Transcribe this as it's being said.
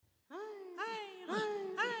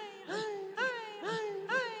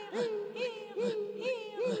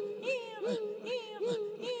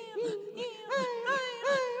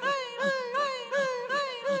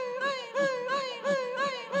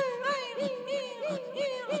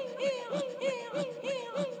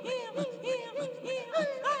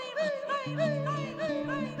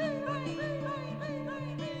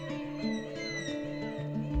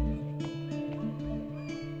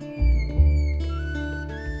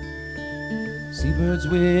Seabirds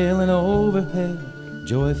wailing overhead,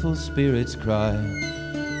 joyful spirits cry.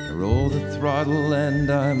 I roll the throttle and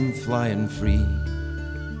I'm flying free.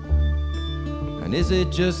 And is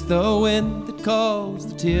it just the wind that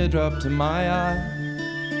calls the teardrop to my eye?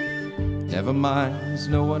 Never mind, there's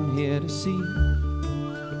no one here to see.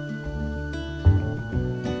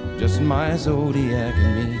 Just my zodiac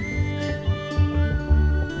and me.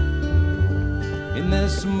 In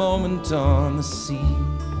this moment on the sea,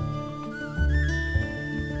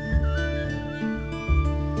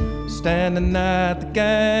 standing at the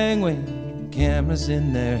gangway, cameras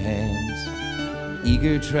in their hands,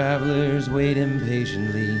 eager travelers wait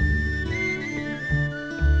impatiently,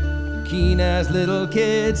 keen as little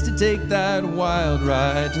kids to take that wild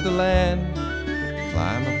ride to the land.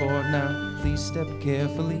 Climb aboard now, please step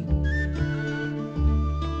carefully.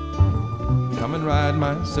 Come and ride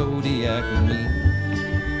my zodiac with me.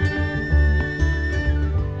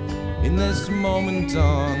 In this moment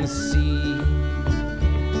on the sea,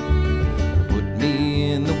 put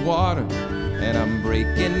me in the water and I'm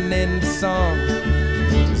breaking into song.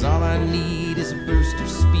 'Cause all I need is a burst of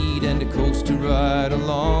speed and a coast to ride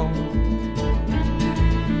along.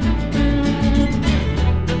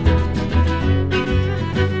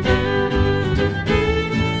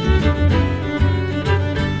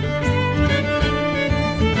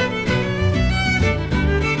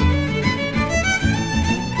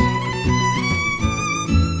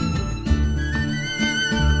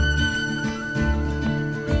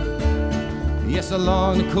 Yes,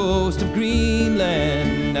 along the coast of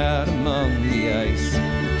Greenland, out among the ice,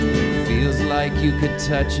 it feels like you could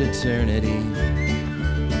touch eternity.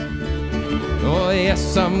 Oh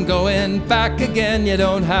yes, I'm going back again, you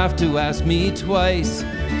don't have to ask me twice.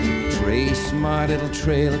 Trace my little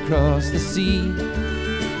trail across the sea.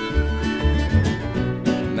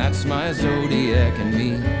 And that's my zodiac and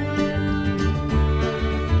me.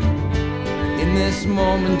 In this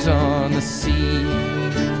moment on the sea,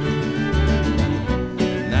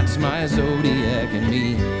 that's my zodiac and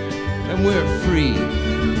me, and we're free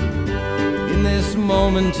in this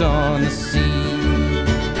moment on the sea.